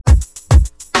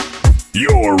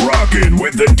You're rocking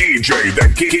with the DJ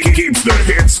that keeps the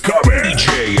hits coming.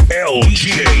 DJ LG.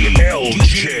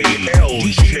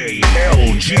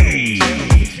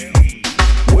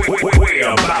 We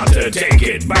about to take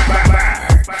it back.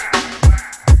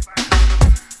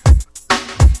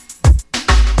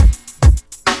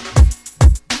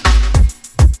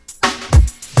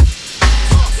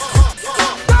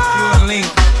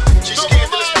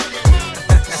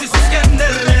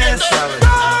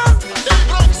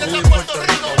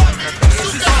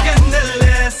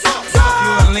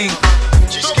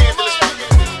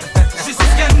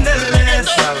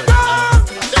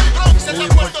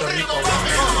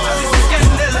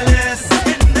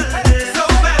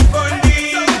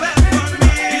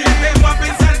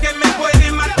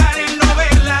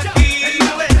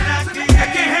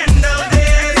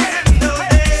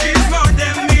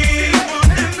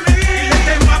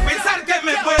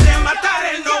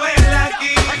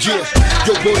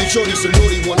 Shorty's a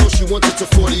naughty one, all she wants is a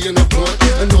 40 in the blunt.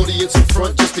 An audience in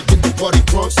front just to get the party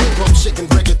crunk. Some rum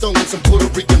shaking reggaeton and some Puerto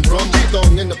Rican rum.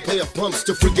 Thong in a pair of pumps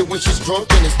to freak it when she's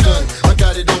drunk and it's done. I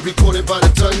got it all recorded by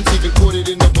the tons, even caught it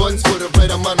in the buns for the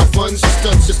right amount of funds. She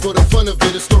stunts just for the fun of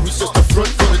it, the story's just a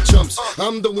front for the chumps.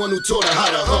 I'm the one who taught her how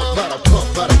to hump, how to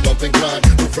pump, how to bump and grind.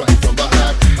 From front from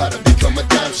behind, how to become a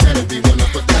dime, trying to be one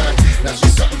of a kind. Now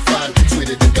she's something fine,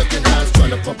 sweeter than Dunkin' Hines,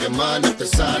 trying to pump your mind up the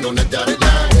sign on the dotted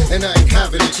line. And I ain't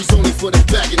having it, she's only for the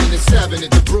bagging it and stabbing it.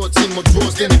 The broad team more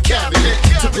drawers than a cabinet.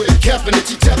 To put a cap in it,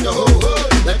 she tapped the whole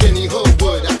hood like any hoe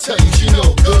would. I tell you, she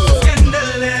no good.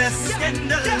 Scandalous,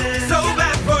 so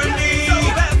bad for me,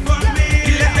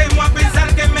 Y le temo a pensar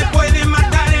que me puede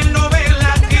matar el no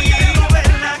verla aquí.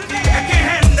 I can't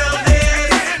handle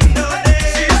this,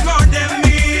 she's more than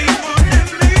me.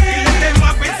 Y le temo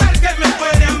a pensar que me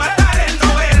puede matar el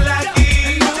no verla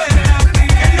aquí.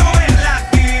 El no verla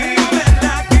aquí, el no verla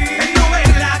aquí, el no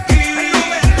verla aquí,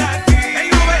 el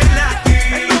no verla aquí,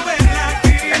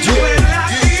 el no verla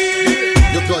aquí.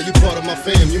 Yo, girl, you part of my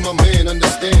fam, you my man,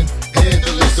 understand.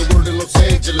 Handle it, the word in Los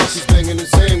Angeles, she's banging and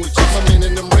sandwiches. I'm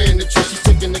in them ran the trick, she's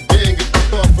taking the gang, get the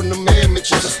bar from the man,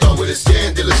 Mitches. I start with a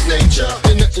scandalous nature.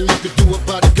 Ain't nothing you could do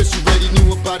about it, cause you already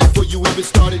knew about it before you even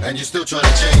started. And you still trying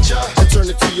to change her. I turn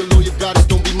it to your lawyer, goddess,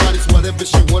 don't be modest. Whatever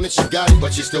she wanted, she got it,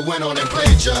 but she still went on and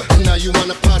played ya. And now you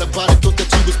wanna pot about it, thought that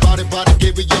you was bought it,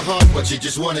 gave her your heart, but she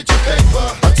just wanted your paper.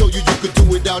 I told you you could do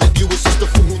without it, you was just a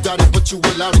fool who doubted, but you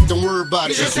allowed it, don't worry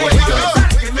about it, just wake up.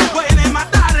 Me puede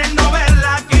matar el no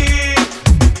verla aquí.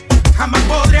 Jamás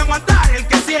podré aguantar el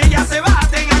que si ella se va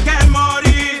tenga que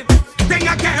morir.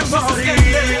 Tenga que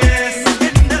morir.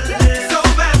 So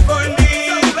bad for me.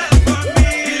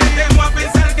 Y le temo a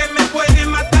pensar que me puede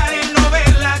matar el no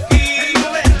verla aquí.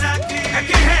 I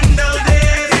can't handle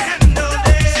this,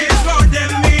 she's more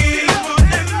than me.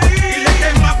 Y le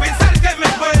temo a pensar que me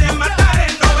puede matar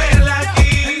el no verla aquí.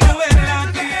 El no verla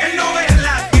aquí, el no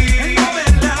verla aquí, el no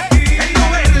verla aquí, el no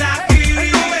verla aquí,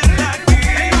 el no verla aquí,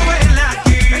 el no verla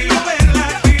aquí, el no verla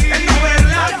aquí, el no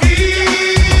verla aquí.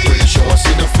 Pretty sure I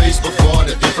seen her face before, in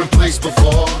a different place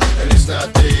before, and it's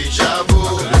not deja vu.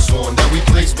 Could've sworn that we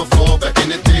placed before, back in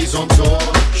the days on tour.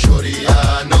 Shorty,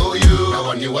 I know you.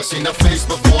 Now I knew I seen her face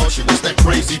before. She was that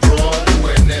crazy broad,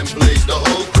 when them blazed the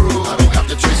whole crew. I don't have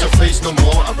to trace her face no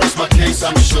more. I rest my case,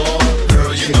 I'm sure.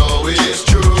 Girl, you know it is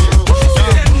true.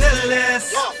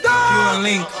 Scandalous, you a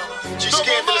link. She's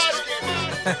scandalous.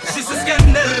 She's a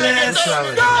scandalous.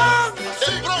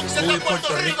 Uy,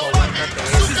 Puerto Rico,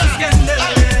 She's a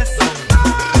scandalous.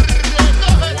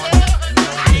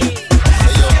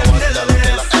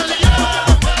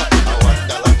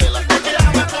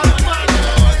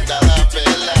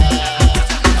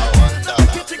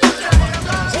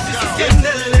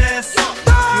 Scandalous, you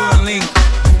a link.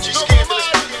 She's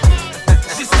scandalous.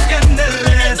 She's a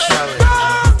scandalous.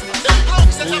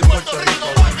 Uy, Puerto Rico,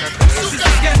 She's a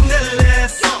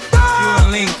scandalous, you a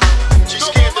link. She's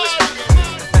scandalous.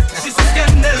 She's a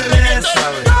scandalous.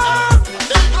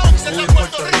 Uy,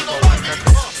 Puerto Rico.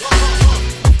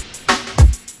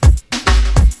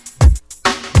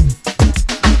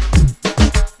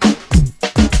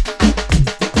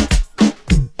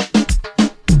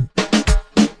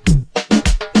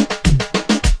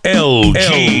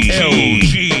 LG,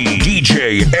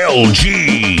 DJ LG.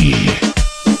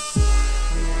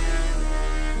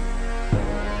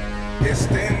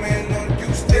 Este menor que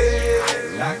usted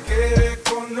la quiere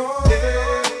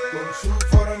conocer, con su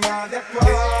forma de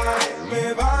actuar me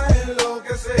va a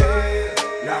enloquecer.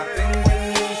 La tengo en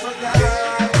mi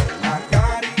soñar,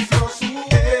 acaricio su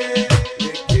piel,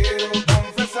 le quiero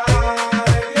confesar.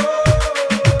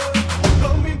 No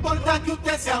me importa que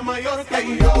usted sea mayor que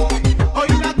yo, hoy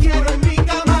la quiero en mi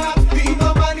cama y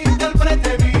no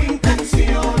malinterprete mi intención.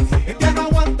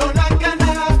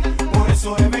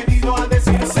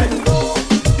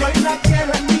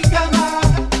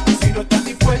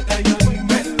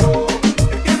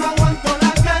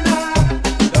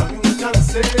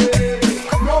 chance.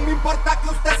 No me importa que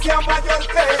usted sea mayor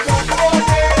que yo,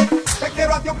 oye. Te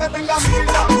quiero a Dios que tenga mil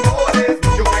amores.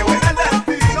 Yo creo en el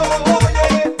destino,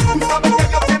 oye. Tú sabes que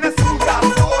Dios tiene sus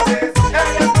razones. Él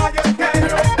es mayor que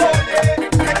yo, oye.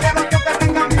 Te quiero a Dios que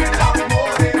tenga mil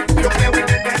amores. Yo creo en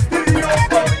el destino,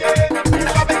 oye. Tú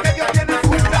sabes que Dios tiene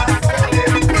sus razones.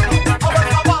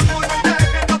 Ahora vamos, no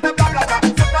dejes, no te bla bla bla.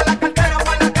 Suelta la cartera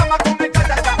para la cama con el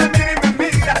cha-cha-cha. Me mira y me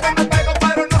mira, te me pego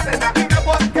pero no sé nada. Dime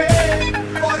por qué,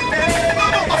 por qué.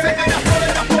 Vamos a hacer que ella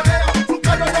polea, su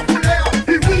carro ella fulea.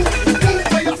 Y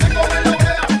ella se come la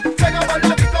orea. Llega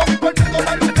bailadito y por el mundo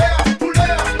la lutea.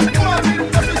 Chulea, mami,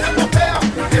 un beso y se botea.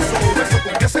 Eso, beso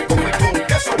con que se come con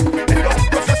queso. En los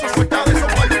procesos suelta de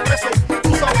esos palios presos.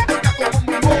 Tú sabes que ella como un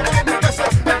mimo tiene peso.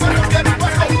 El barrio tiene un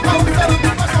peso, ahorita de mi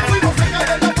peso. Fuimos en el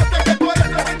aguante que tú eres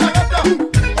tremenda gata.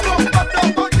 Compata,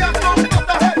 doña,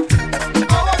 compata, hey.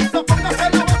 Avanza, póngase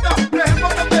la bata.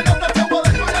 Dejemos de pelota, te voy a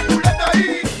destruir la chuleta ahí.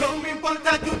 No me importa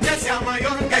que usted sea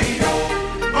mayor que yo.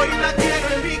 Hoy la quiero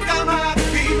en mi cama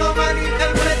y no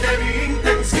malinterprete mi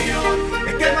intención.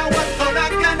 Es que no aguanto la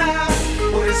ganas,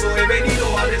 por eso he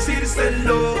venido a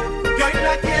decírselo. Que hoy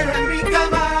la quiero en mi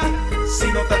cama. Si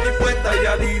no estás dispuesta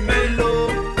ya dímelo.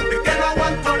 Es que no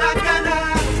aguanto la ganas.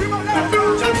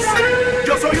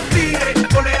 Yo soy un tigre,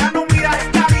 tolerano, mira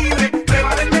el calibre.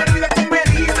 Prueba del medio con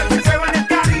medidas, se va en el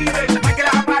Caribe. Para que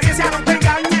las apariencias no te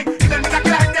engañen y permita que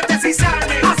la gente te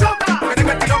cizane. ¡Azota! Porque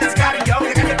tengo estilo que es carillo,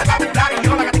 de que te va a burlar y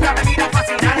yo. La gatita me mira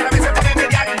fascinar y a veces pone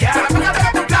media guía. Se la pasa de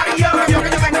la contrario, yo que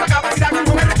yo tengo la capacidad que un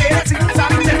joven requiere sin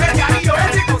usar intermediario.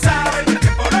 El chico sabe el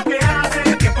tiempo lo que hace,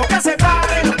 el tiempo que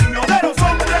separe los niños de los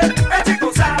hombres. El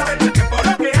chico sabe el tiempo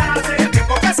lo que hace, el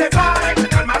tiempo que separe,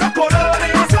 calma los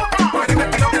colores. ¡Azota! Porque tengo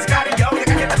estilo que es carillo, de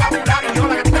que te va a burlar y yo.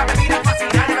 La gatita me mira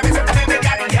fascinar y a veces pone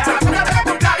media guía. Se la pasa de la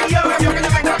contrario, yo que yo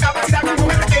tengo la capacidad que un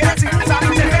joven requiere sin usar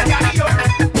intermediario.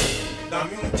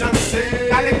 Dame un chance.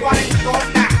 Dale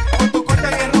cuarentona, con tu corte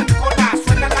de roncona.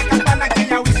 Suena la campana que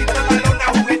ya visitó la lona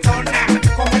juguetona.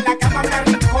 Como en la cama me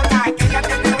arrincona, que ella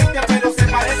tiene 20 pero se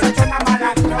parece a Chona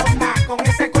Malandrona. Con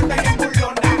ese corte bien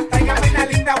burlona, tráigame la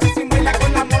linda Wisin baila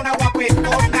con la mona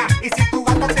guapetona. Y si tu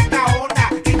gato te caona,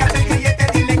 quítate el grillete,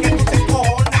 dile que tú te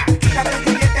cojonas. Quítate el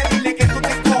grillete, dile que tú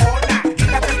te cojonas.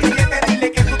 Quítate el grillete,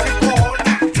 dile que tú te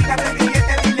cojonas. Quítate el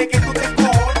grillete, dile que tú te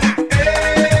cojonas.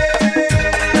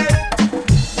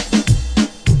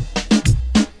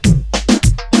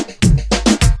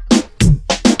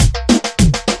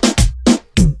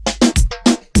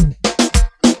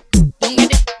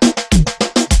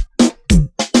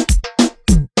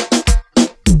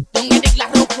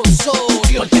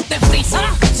 Porque te frisa,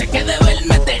 sé que de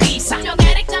verme te eriza. Yo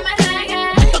quiero que me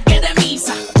reggae. Un toque de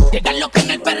misa, llegan los que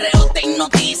en el perreo te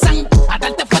hipnotizan. A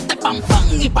darte fuerte pam pam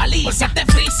y paliza. Porque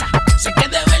te frisa, sé que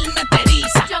de verme te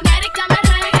eriza. Yo quiero que me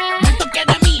reggae. Un toque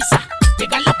de misa,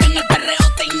 llegan los que en el perreo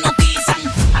te hipnotizan.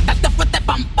 A darte fuerte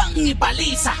pam pam y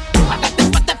paliza. A darte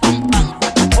fuerte pam pam.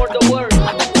 For the world.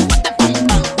 A darte fuerte pam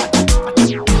pam.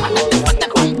 A darte fuerte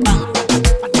pam pam.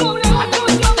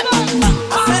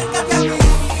 Acércate a mí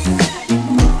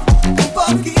un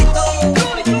poquito.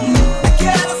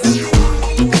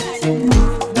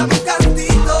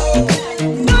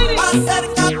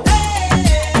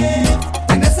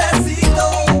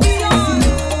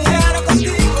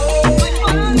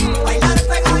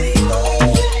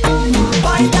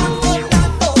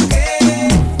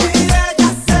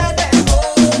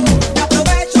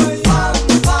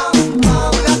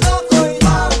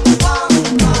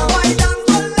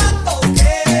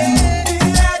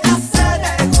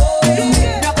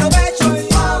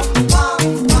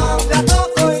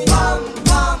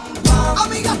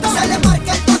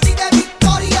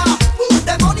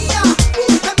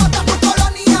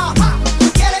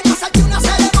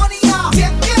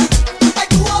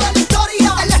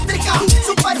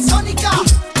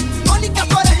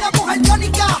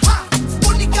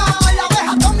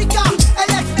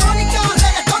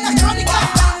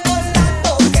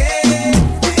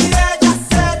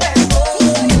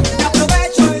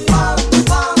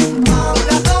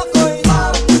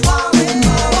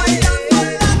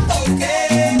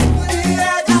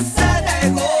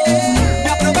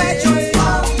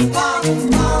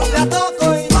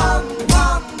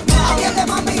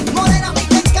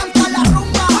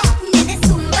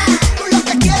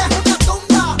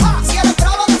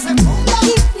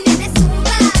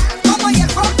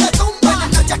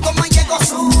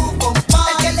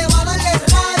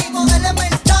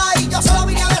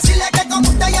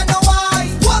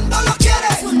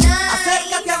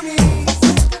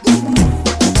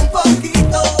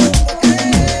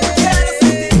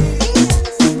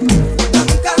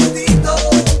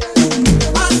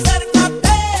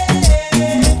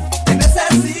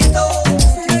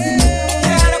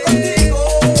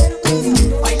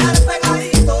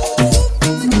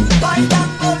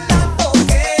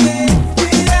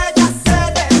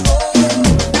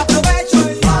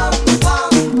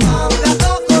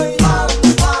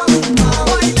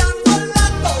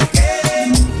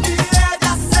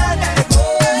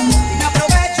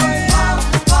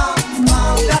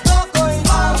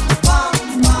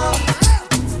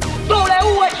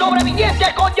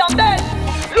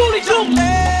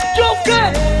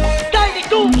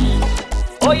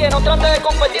 trate de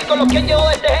competir con los que han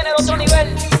llevado este género a otro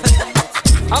nivel.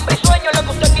 Hambre y sueño es lo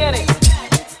que usted tiene.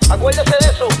 Acuérdese de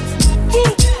eso.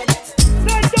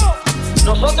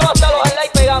 Nosotros hasta los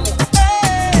highlights pegamos.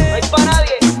 No hay para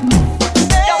nadie.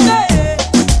 ¿Ya usted?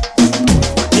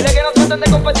 Dile que no traten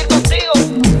de competir contigo,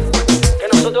 que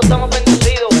nosotros estamos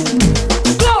bendecidos.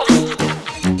 ¡Close!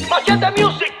 Machete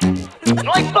Music.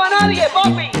 No hay para nadie,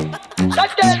 papi.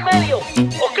 Salte del medio,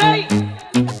 ¿ok?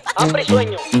 Hambre y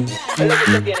sueño. Es lo que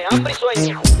usted tiene, hambre y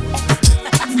sueño.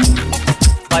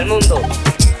 Para el mundo.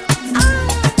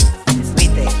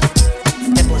 Viste,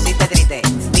 te pusiste triste.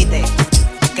 Viste,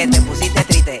 que te pusiste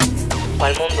triste.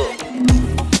 Para el mundo.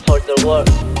 For the world.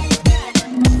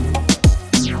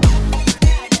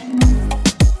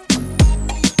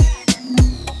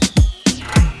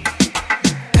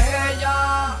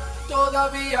 Ella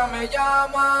todavía me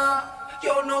llama.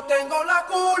 Yo no tengo la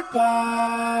culpa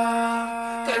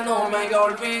que no me haya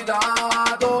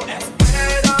olvidado.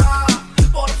 Espera,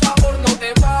 por favor no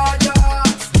te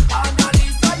vayas.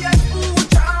 Analiza y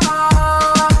escucha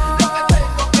lo que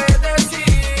tengo que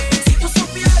decir. Si tú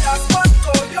supieras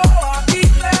cuánto yo a ti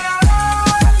te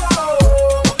amo,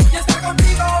 y estar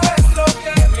contigo es lo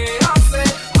que me hace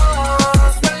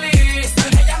más feliz.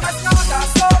 Ella no es nada,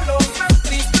 solo me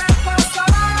triste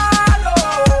pasarlo.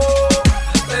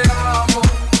 Te amo,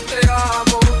 te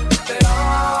amo, te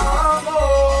amo.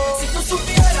 Si tú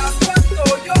supieras cuánto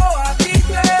yo a ti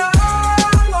te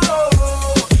amo,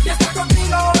 y estar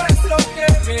contigo es lo que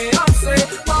me hace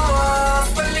más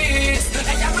feliz.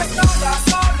 Ella no es nada,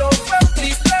 solo fue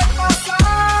triste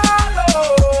pasarlo.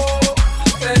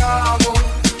 Te amo,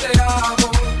 te amo,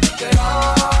 te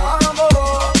amo.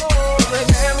 No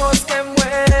dejemos que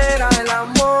muera el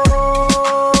amor.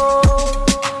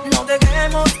 No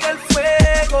dejemos que el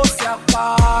fuego se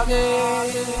apague.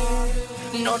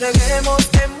 No dejemos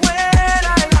que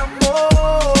muera el amor.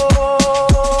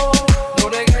 No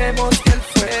dejemos que el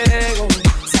fuego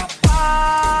se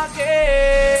apague.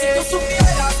 Si tú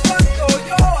supieras cuánto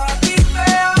yo a ti te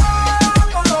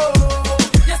amo,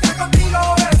 y estar contigo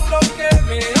es lo que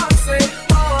me hace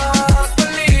más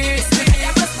feliz.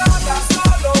 Ella no es nada,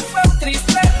 solo fue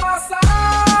triste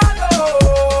pasado.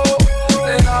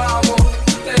 Te amo,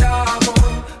 te amo,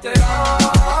 te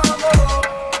amo.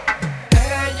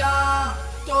 Ella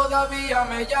todavía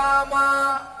me llama.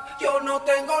 Yo no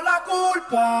tengo la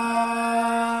culpa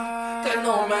que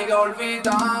no me haya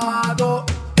olvidado.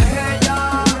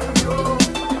 Ella,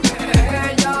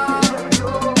 ella,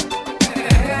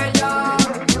 ella,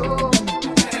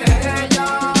 ella.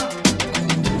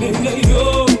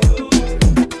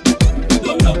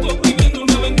 Los locos viviendo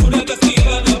una aventura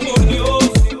castigada por Dios.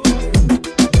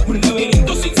 Un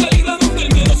laberinto sin salida donde el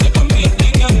miedo se convierte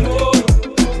en amor.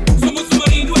 Somos su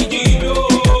marido y yo.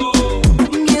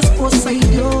 Mi esposa y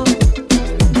yo,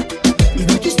 y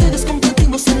lo que ustedes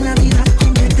compartimos en la vida,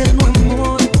 un eterno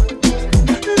amor.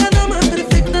 La dama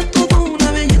perfecta, toda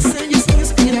una belleza y es mi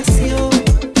inspiración.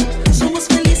 Somos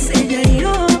felices ella y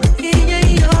yo, ella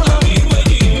y yo. Amigo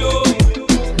y yo.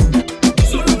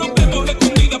 Solo nos vemos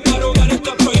escondidas para ahogar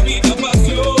esta prohibida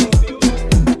pasión.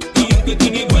 Y aunque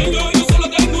tiene dueño, yo solo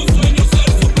tengo un sueño, ser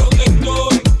su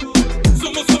protector.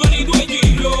 Somos su marido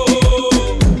y yo.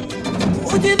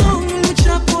 Oye, don,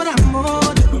 lucha por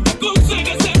amor. No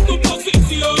consigues en tu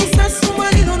posición. Quizás su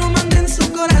marido no manda en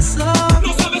su corazón.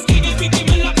 No sabes quién es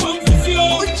víctima en la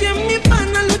confusión. Oye, mi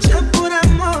pana lucha por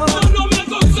amor. No me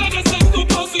aconsejes en tu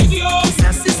posición.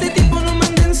 Quizás ese tipo no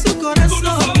manda en su Tú no corazón.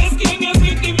 sabes quién es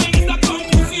víctima en esta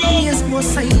confusión. Mi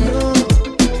esposa y yo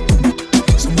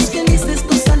somos felices,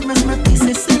 dos almas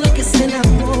matices en lo que es el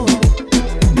amor.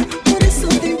 Por eso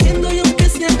te entiendo y aunque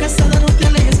sea casada no te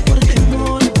alejes por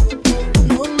temor.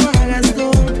 No lo hagas,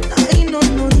 don. Ay, no,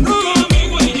 no, no. Mi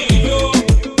amigo ella y yo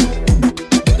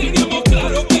teníamos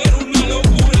claro que era una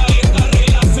locura esta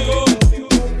relación.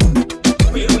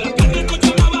 Pero la carne nos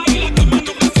llamaba y la cama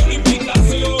nos hacía una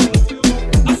invitación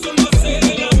a solo hacer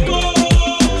el amor.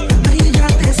 Ay, ya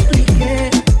te expliqué.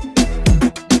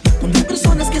 Cuando hay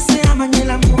personas que se aman, el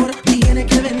amor tiene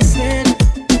que vencer.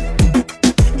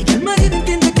 Y que el marido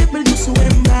entiende que perdió su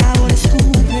hembra, ahora es tu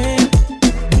mujer.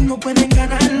 Y no pueden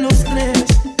ganar los tres.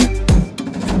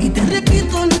 Y te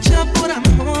repito, lucha por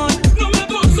amor. No me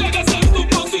aconsejes en tu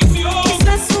posición.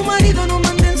 Quizás su marido no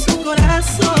manda en su No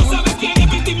corazón. sabes quién es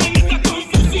víctima en esta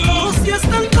confusión. No seas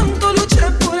tan tonto,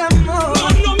 lucha por amor.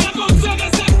 No me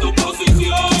aconsejes en tu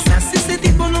posición. Quizás ese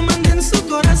tipo no manda en su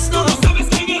corazón. No sabes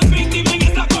quién es víctima en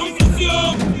esta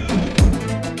confusión.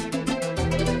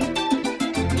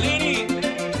 Lenny,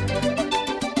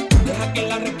 deja que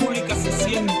la república se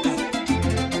sienta.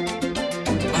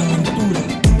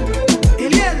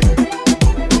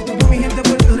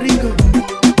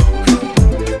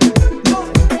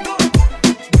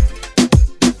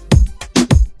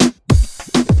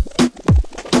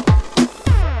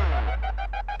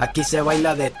 se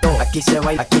baila de todo, aquí se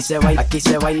baila, aquí se baila, aquí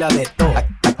se baila de todo.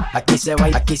 Aquí se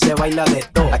baila, aquí se baila de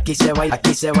todo, aquí se baila,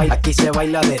 aquí se baila, aquí se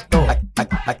baila de todo,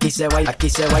 aquí se baila, aquí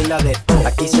se baila de todo,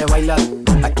 aquí se baila,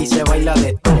 aquí se baila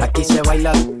de todo, aquí se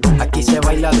baila, aquí se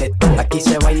baila de todo, aquí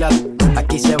se baila,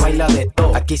 aquí se baila de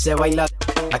todo, aquí se baila,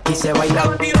 aquí se baila. La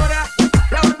ultimora,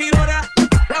 la ultimora,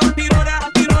 la ultimora,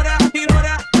 ultimora,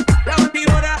 ultimora, la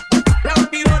ultimora, la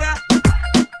ultimora.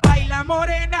 Baila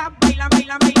morena, baila,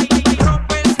 baila, baila, baila,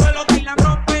 rompe el suelo, baila,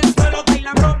 rompe el suelo,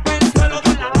 baila, rompe el suelo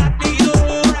con la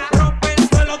batidora, rompe el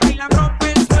suelo, baila,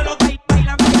 rompe el suelo, baila,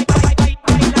 baila, baila,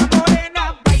 baila morena,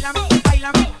 baila,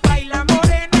 baila, baila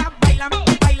morena, baila,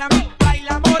 baila,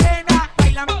 baila morena,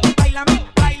 baila, baila,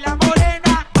 baila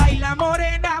morena, baila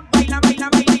morena, baila, baila,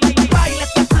 baila, baila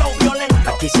este flow violento.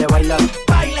 Aquí se baila,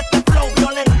 Baila este flow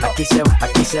violento. aquí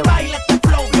se Baila este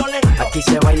flow violento. aquí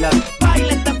se baila.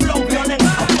 Baila este flow violento.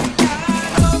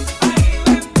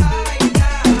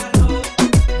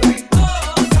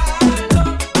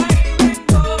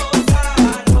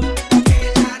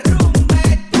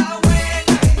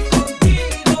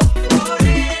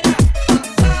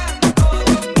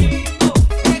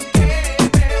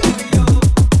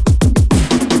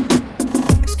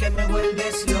 Es que me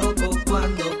vuelves loco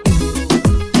cuando tú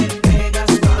te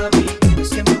pegas, mami. Es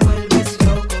que me vuelves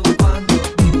loco cuando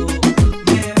tú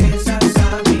me besas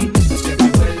a mí. Es que me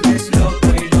vuelves loco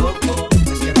y loco.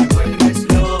 Es que me vuelves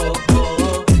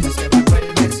loco. Es que me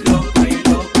vuelves loco y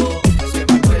loco. Es que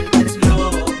me vuelves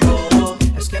loco.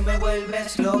 Es que me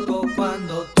vuelves loco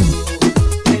cuando tú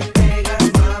te pegas,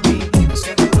 mami. Es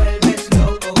que me vuelves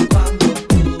loco cuando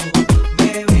tú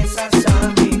me besas a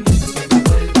mí. Es que me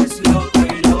vuelves loco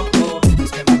y loco.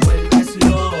 Es que me vuelves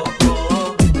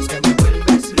loco. Es que me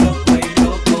vuelves loco y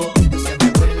loco. Es que me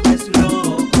vuelves loco.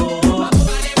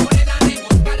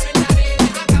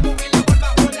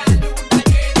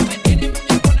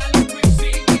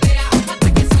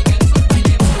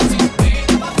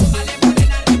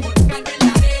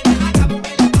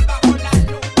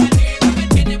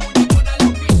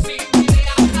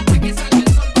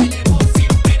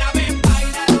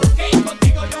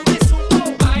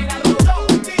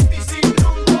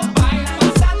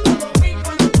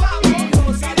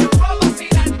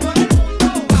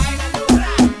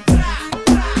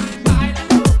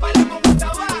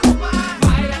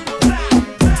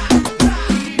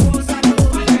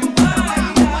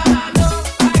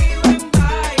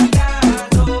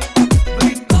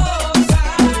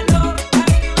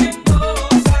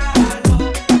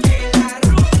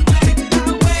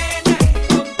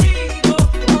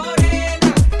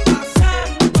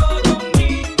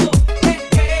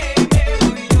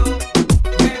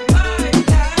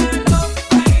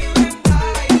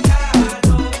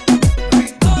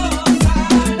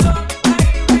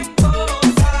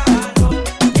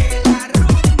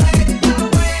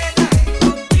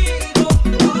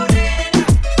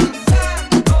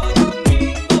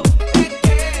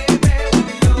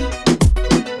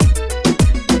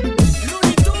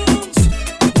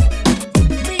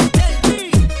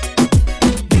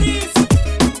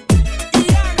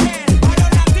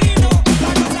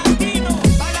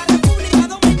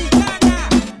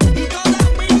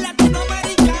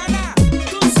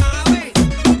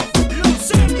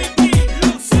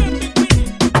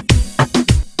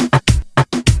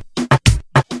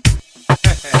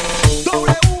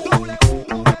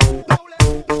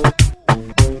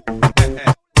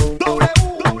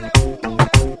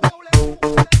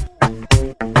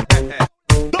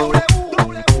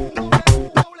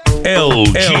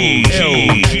 L.G.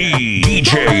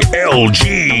 DJ L.G.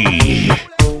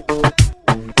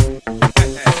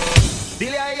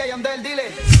 Dile a ella, Yandel, dile.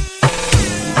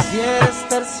 Quisiera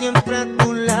estar siempre a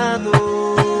tu lado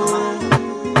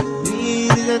y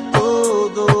de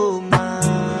todo más.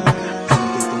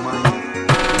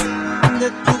 De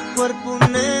tu cuerpo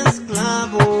un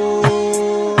esclavo.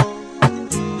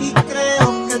 Y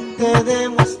creo que te he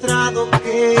demostrado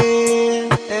que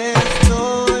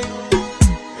estoy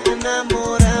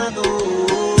enamorado.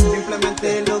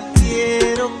 Simplemente lo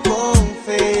quiero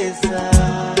confesar.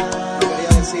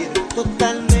 Debería decir.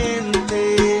 Totalmente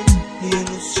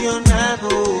ilusionado.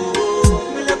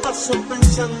 Me la paso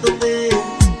pensándote.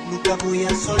 Nunca voy a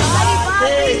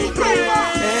soltarte.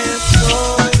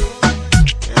 Estoy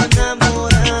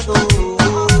enamorado.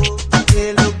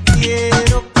 Te lo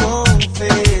quiero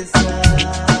confesar.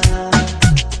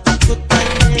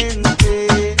 Totalmente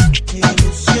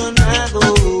ilusionado.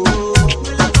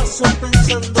 Me la paso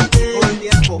pensándote.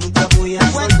 Nunca voy a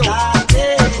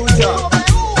soltarte.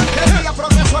 Tenía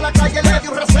progreso a la calle, le di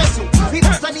un receso.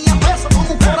 Vidas tenía peso con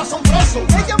un corazón preso.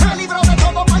 Ella me libró de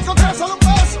todo, no encontré solo un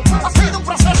beso. Ha sido un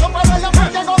proceso, pero el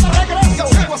amor llegó de reggae.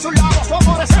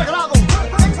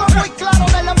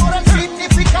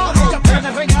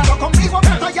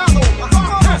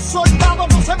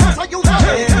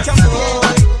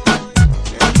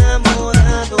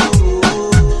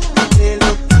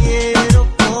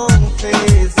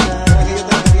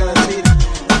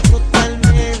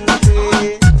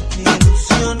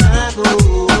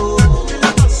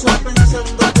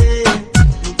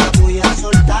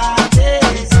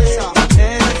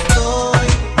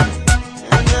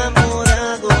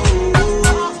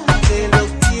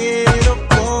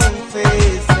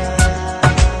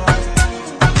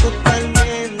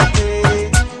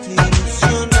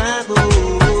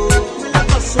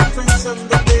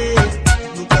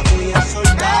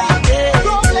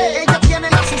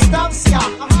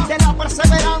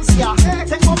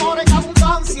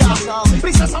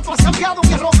 tú has cambiado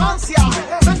mi arrogancia.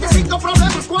 25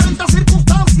 problemas, 40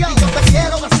 circunstancias. Y yo te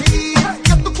quiero decir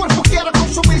que tu cuerpo quiere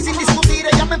consumir sin discutir.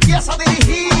 Ella me empieza a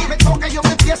dirigir, me toca y yo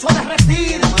me empiezo a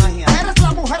derretir. Eres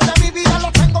la mujer de mi vida,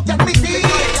 lo tengo que admitir.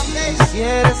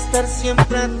 Quisiera estar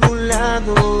siempre a tu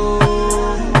lado,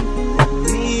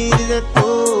 huir de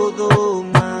todo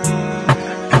mal,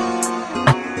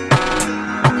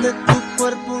 de tu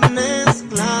cuerpo un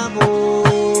esclavo.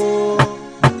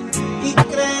 Y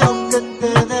creo que te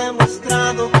he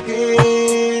demostrado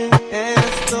que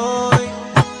estoy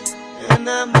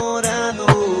enamorado,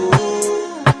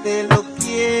 te lo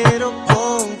quiero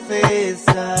confesar,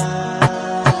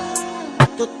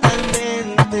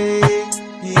 totalmente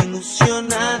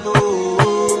ilusionado.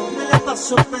 Me la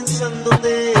paso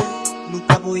pensándote,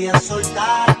 nunca voy a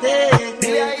soltarte.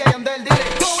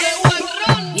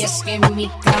 Y es que mi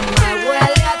cama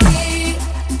huele a ti,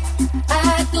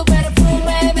 a tu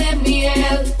perfume de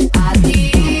miel, a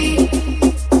ti.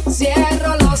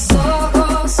 Cierro los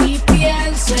ojos y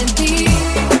pienso en ti.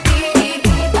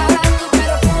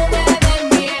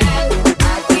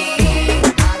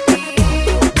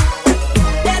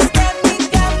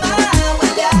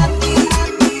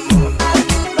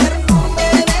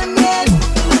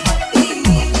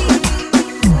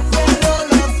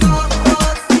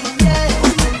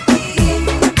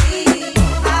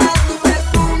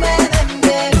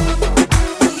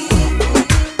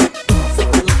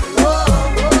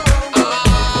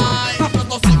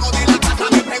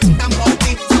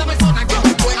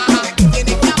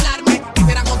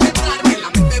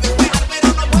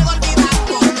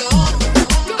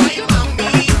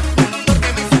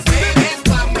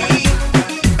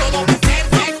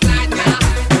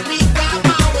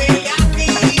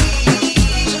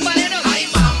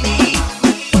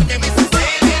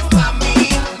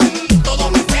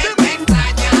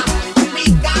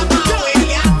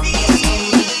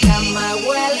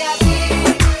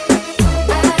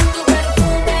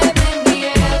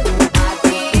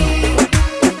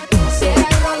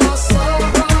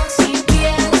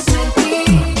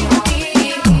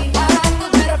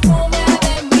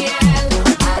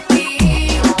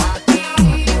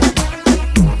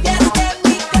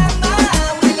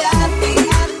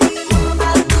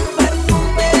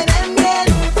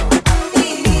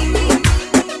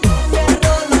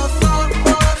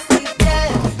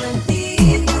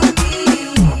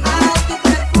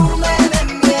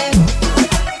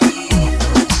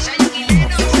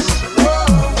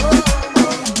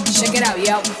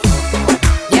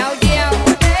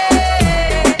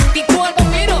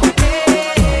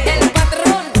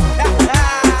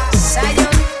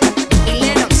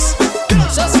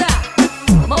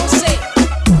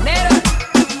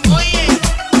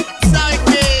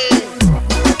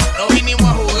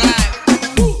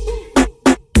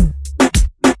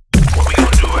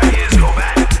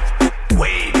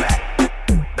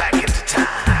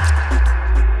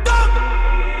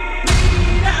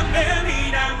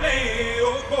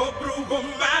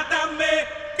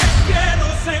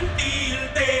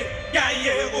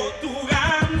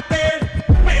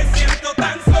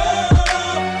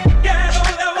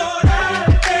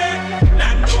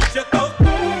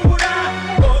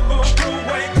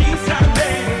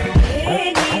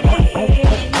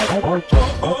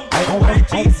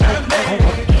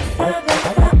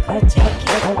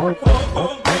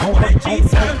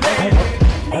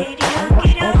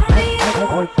 Mírame,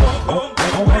 ojos, tus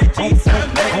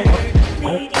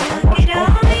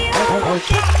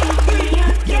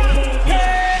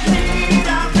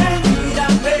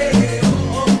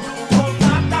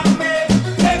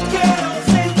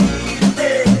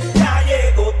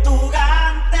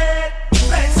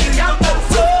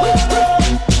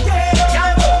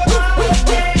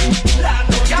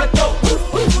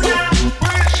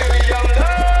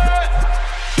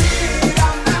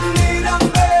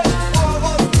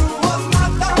ojos,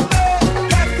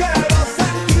 mátame.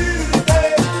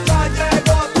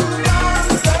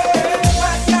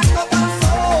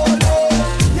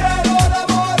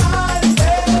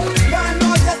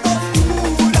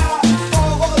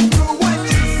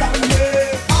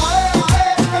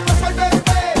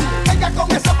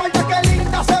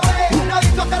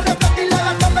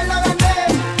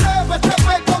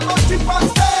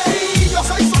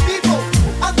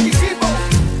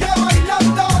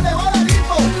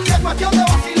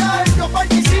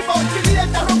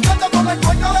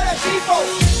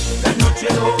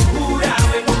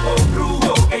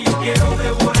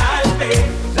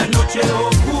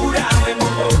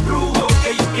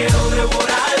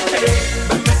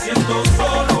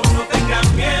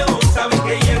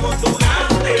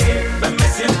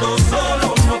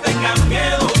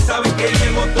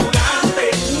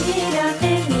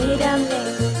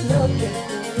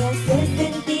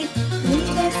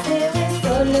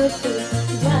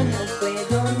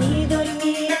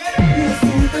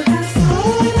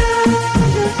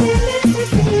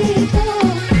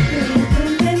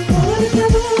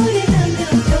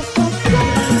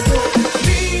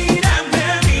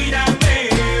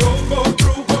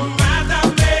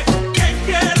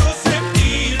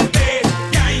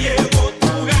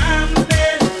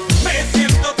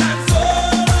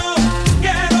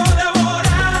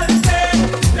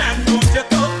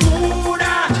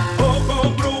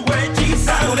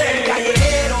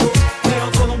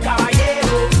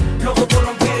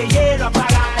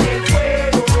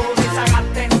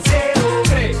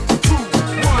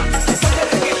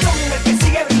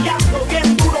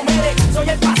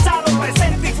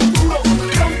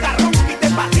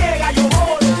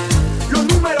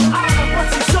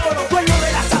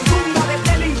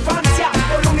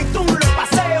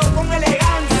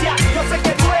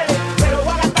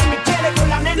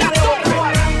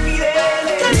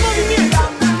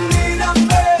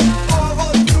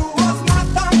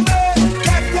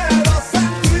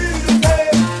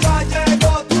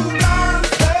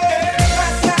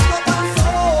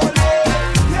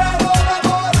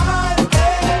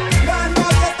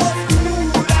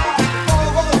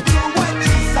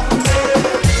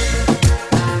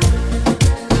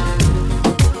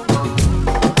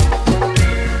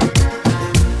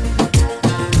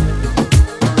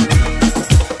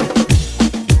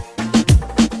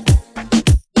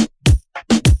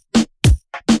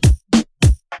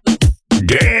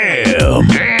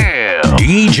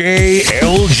 DJ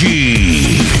L.G.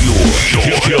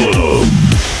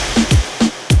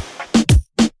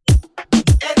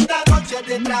 Esta noche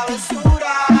de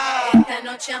travesura, Esta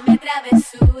noche a mi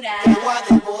travesura, te voy a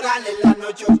devorar en la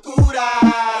noche oscura.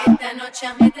 esta noche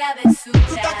a mi travesura,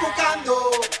 Tú estás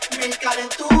buscando mi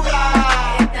calentura,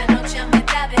 esta noche a mi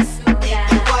travesura,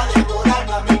 te voy a devorar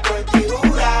mami con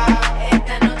figura.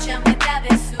 esta noche a mi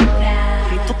travesura.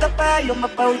 Y tú te pegas, yo me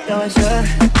pego y te besé.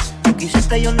 Lo que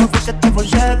hiciste yo no fue que te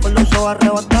forcé. Con los ojos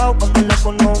arrebatados cuando la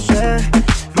conoce.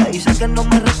 Me dice que no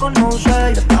me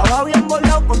reconoce. Yo estaba bien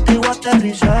volado, contigo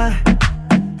aterricé.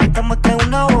 Ahorita me queda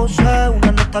una voz,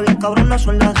 una nota bien cabrona,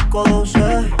 son las 5:12.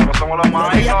 Nosotros somos los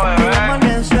más Ella conmigo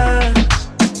amanece.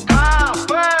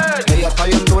 Ella está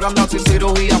bien dura, anda sin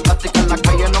cirugía plástica. En la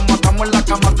calle nos matamos, en la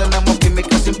cama tenemos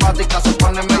química simpática. Se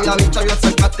pone media bicha bien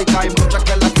sarcástica. Hay muchas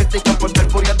que la critican por ser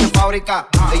furia de fábrica.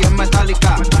 Ella es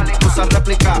metálica, usa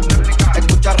réplica.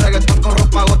 Escucha reggaeton con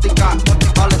ropa gótica.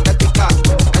 Vale estética,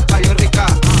 está bien rica.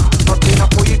 No tira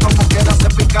puyi como quiera se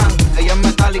pican. Ella es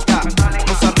metálica,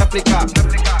 usa réplica.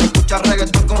 Escucha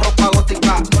reggaeton con ropa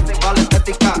gótica. Vale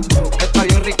estética, está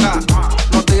bien rica.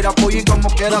 No tira puyi como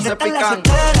quiera se pican.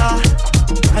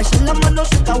 Alza la mano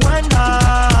si está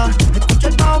buena. Escucha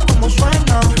el bajo como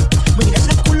suena. Mira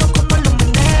ese culo como lo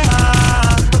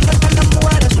menea. ¿Dónde están las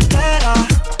mujeres solteras?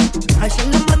 Alza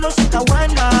la mano si está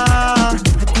buena.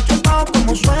 Escucha el bajo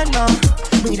como suena.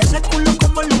 Mira ese culo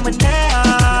como lo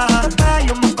menea. Tú te pegas,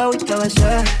 yo me pego y te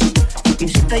besé. Lo que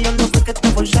hiciste yo no fue que te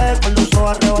forcé. Con los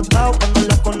ojos arrebatados cuando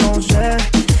la conoce.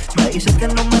 Me dice que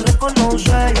no me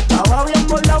reconoce. Yo estaba bien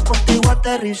volado, contigo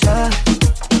aterricé.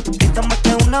 Ahorita me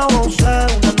queda una voz,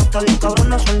 una nota bien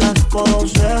cabrona, son las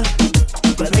 5:12.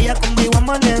 Pero ella conmigo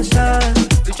amanece.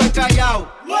 Bicho el callao,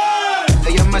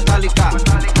 ella es metálica,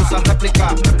 usa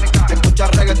réplica. Escucha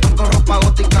reggaeton con ropa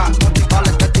gótica. Vale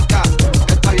estética,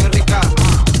 está bien rica.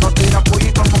 No tira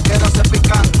puyi como quiera se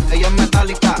pican. Ella es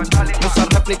metálica, usa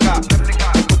réplica.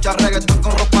 Escucha reggaeton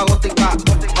con ropa gótica.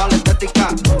 Vale estética,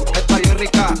 está bien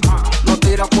rica. No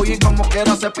tira puyi como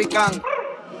quiera se pican.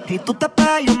 Y tú te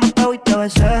pegas, yo me pego y te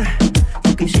besé.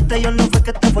 Lo que hiciste yo no fue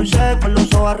que te forcé. Con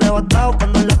los ojos arrebatados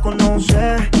cuando la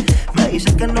conoce. Me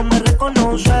dice que no me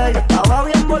reconoce. Yo estaba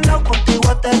bien volado, contigo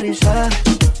aterricé.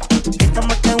 Ahorita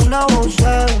me queda una voz,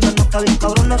 una nota bien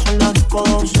cabrona, son las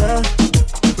 5:12.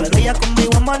 Pero ella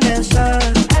conmigo amanece.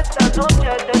 Esta noche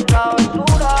es de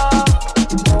travesura.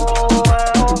 Y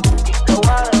te voy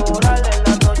a devorar en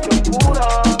la noche oscura.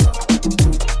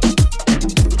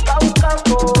 Tú estás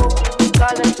buscando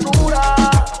calentura,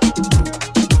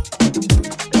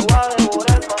 te voy a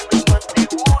devorar con mi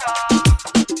figura.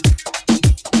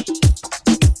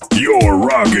 You're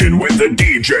rocking with the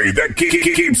DJ that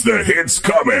keeps the hits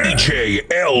coming. DJ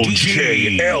L.G.